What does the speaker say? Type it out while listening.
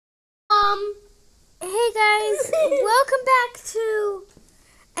Hey guys, welcome back to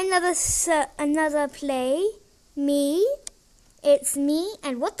another play. It's me,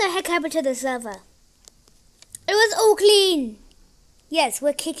 and what the heck happened to the server? It was all clean. Yes,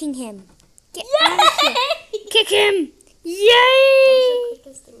 we're kicking him. Get out of here. Kick him! Yay! That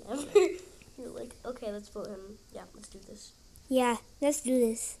was the quickest thing ever. You're like, okay, let's vote him. Yeah, let's do this. Yeah, let's do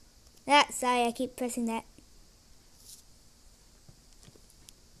this. Sorry, I keep pressing that.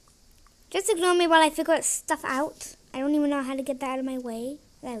 Just ignore me while I figure stuff out. I don't even know how to get that out of my way.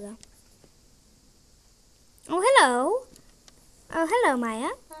 There we go. Oh, hello. Oh, hello,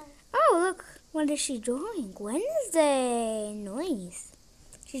 Maya. Hi. Oh, look. What is she drawing? Wednesday. Nice.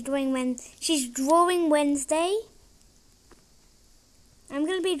 She's drawing Wednesday. I'm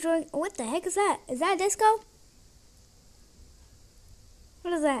going to be drawing... What the heck is that? Is that a disco?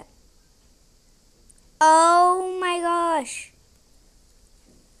 What is that? Oh, my gosh.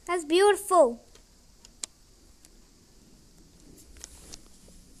 That's beautiful.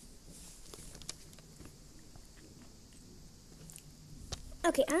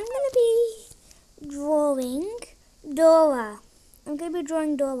 Okay, I'm going to be drawing Dora. I'm going to be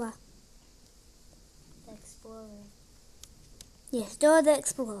drawing Dora. The Explorer. Yes, Dora the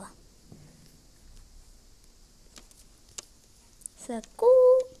Explorer.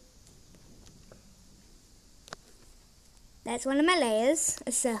 Circle. That's one of my layers,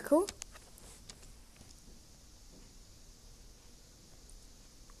 a circle.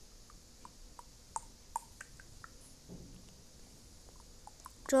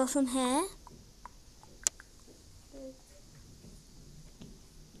 Draw some hair.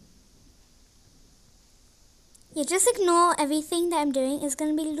 Yeah, just ignore everything that I'm doing. It's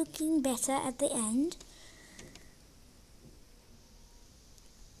going to be looking better at the end.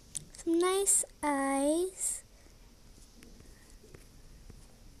 Some nice eyes.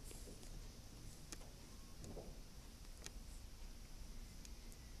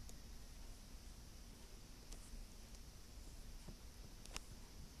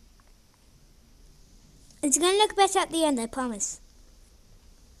 It's going to look better at the end, I promise.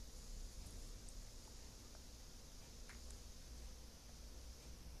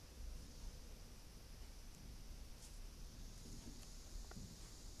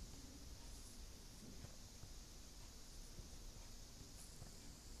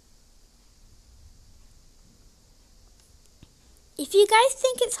 If you guys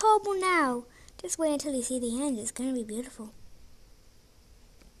think it's horrible now, just wait until you see the end. It's going to be beautiful.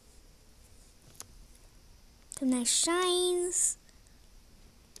 Some nice shines.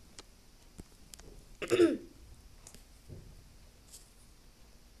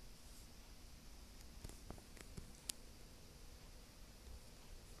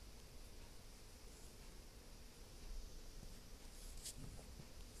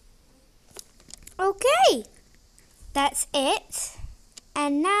 Okay, that's it.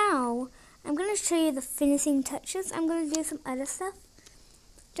 And now I'm going to show you the finishing touches. I'm going to do some other stuff.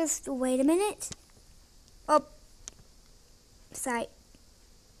 Just wait a minute. Oh, sorry.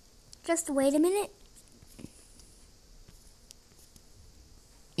 Just wait a minute.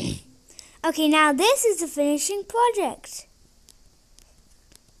 Okay, now this is the finishing project.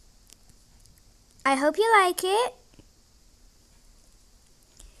 I hope you like it.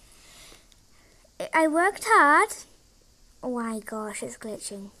 I worked hard. Oh my gosh, it's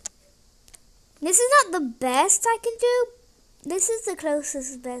glitching. This is not the best I can do. This is the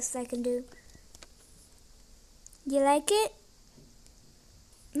closest best I can do. You like it?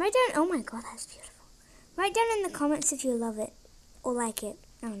 Write down, oh my god, that's beautiful. Write down in the comments if you love it or like it.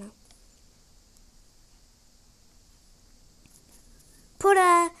 I don't know. Put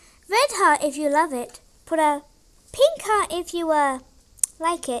a red heart if you love it. Put a pink heart if you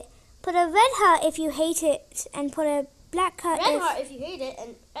like it. Put a red heart if you hate it. And put a black heart heart if you hate it,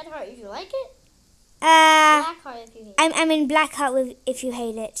 and red heart if you like it. Black heart if you hate it. I mean black heart if you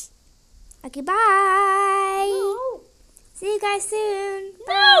hate it. Okay, bye. No. See you guys soon. No.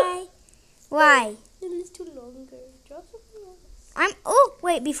 Bye. Why? It's too longer. Draw something else. Oh,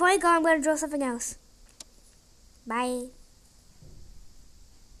 wait, before I go, I'm going to draw something else. Bye.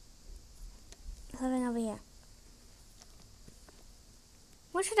 Something over here.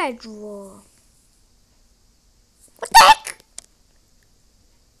 What should I draw? What the heck?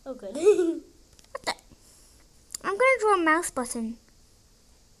 Oh, good. What the? I'm going to draw a mouse button.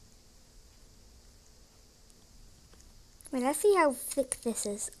 Wait, let's see how thick this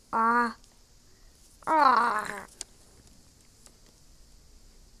is.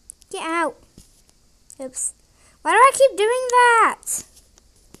 Get out. Oops. Why do I keep doing that?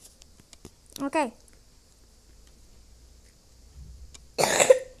 Okay.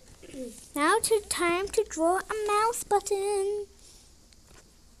 Now time to draw a mouse button.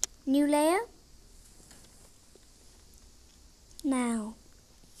 New layer. Now.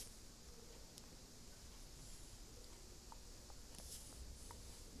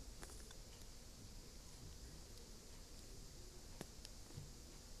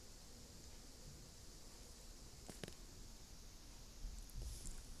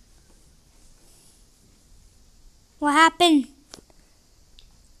 What happened?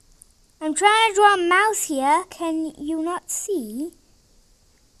 I'm trying to draw a mouse here. Can you not see?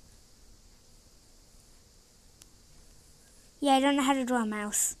 Yeah, I don't know how to draw a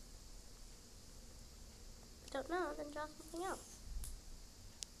mouse. Don't know, then draw something else.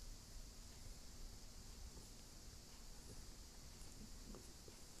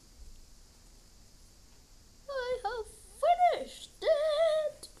 I have finished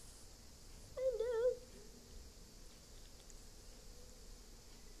it! I know.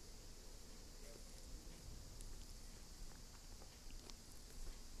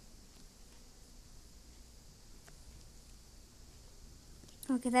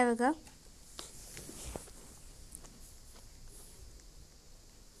 Okay, there we go.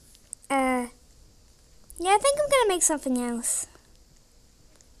 Yeah, I think I'm gonna make something else.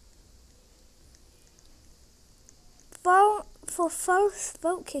 For false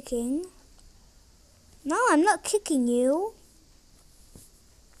vote kicking. No, I'm not kicking you.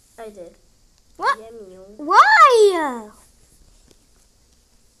 I did. What? Yeah, meow. Why?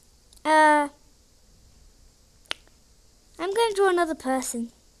 I'm gonna draw another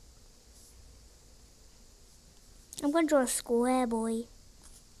person. I'm gonna draw a square boy.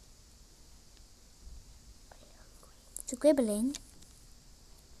 Scribbling.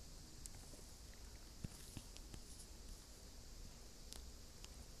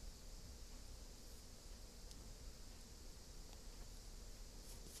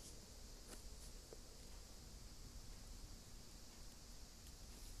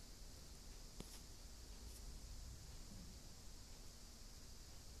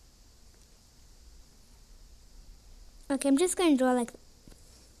 Okay, I'm just going to draw like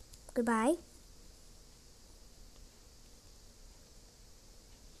goodbye.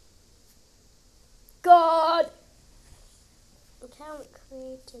 God! Account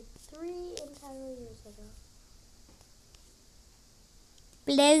created 3 entire years ago.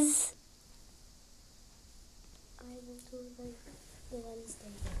 Blizz. I will do like the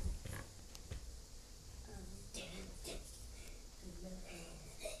Wednesday.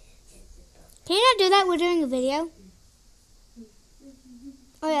 Can you not do that? We're doing a video.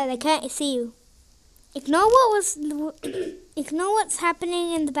 Oh yeah, they can't see you. Ignore ignore what's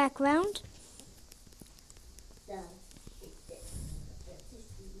happening in the background.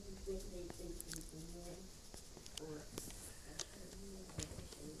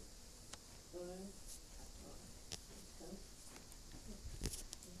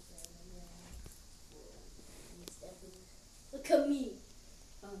 Look at me.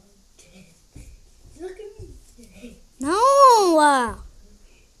 Look at me. No.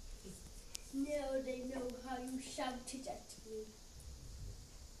 Now they know how you shouted at me.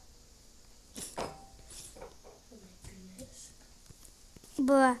 Oh my goodness.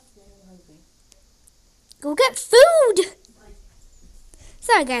 Bruh. I'm hungry. Go get food.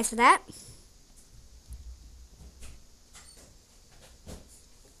 Sorry guys for that.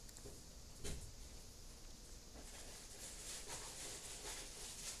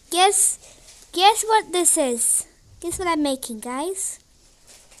 Guess what this is? Guess what I'm making, guys?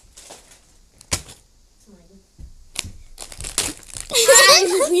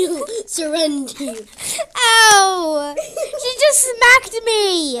 I will surrender you. Ow! She just smacked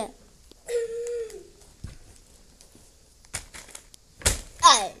me!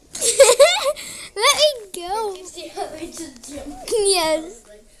 Let me go. You see how I just jumped? Yes.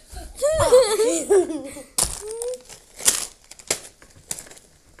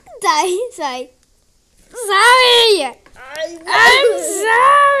 Sorry. I'm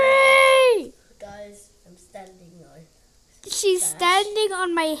sorry! Guys, I'm standing on. She's standing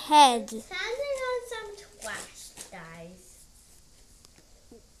on my head. Standing on some trash, guys.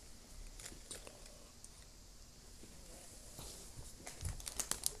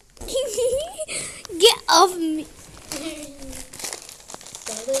 Get off me. I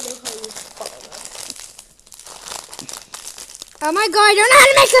don't know how you fall. Oh my god, I don't know how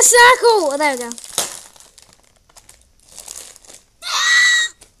to make a circle. Oh, there we go.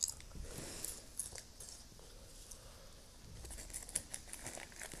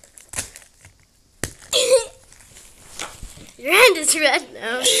 Your hand is red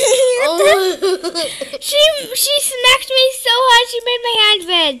now. She smacked me so hard she made my hand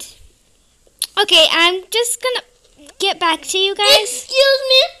red. Okay, I'm just gonna get back to you guys. Excuse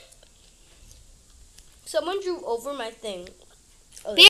me. Someone drew over my thing. Okay.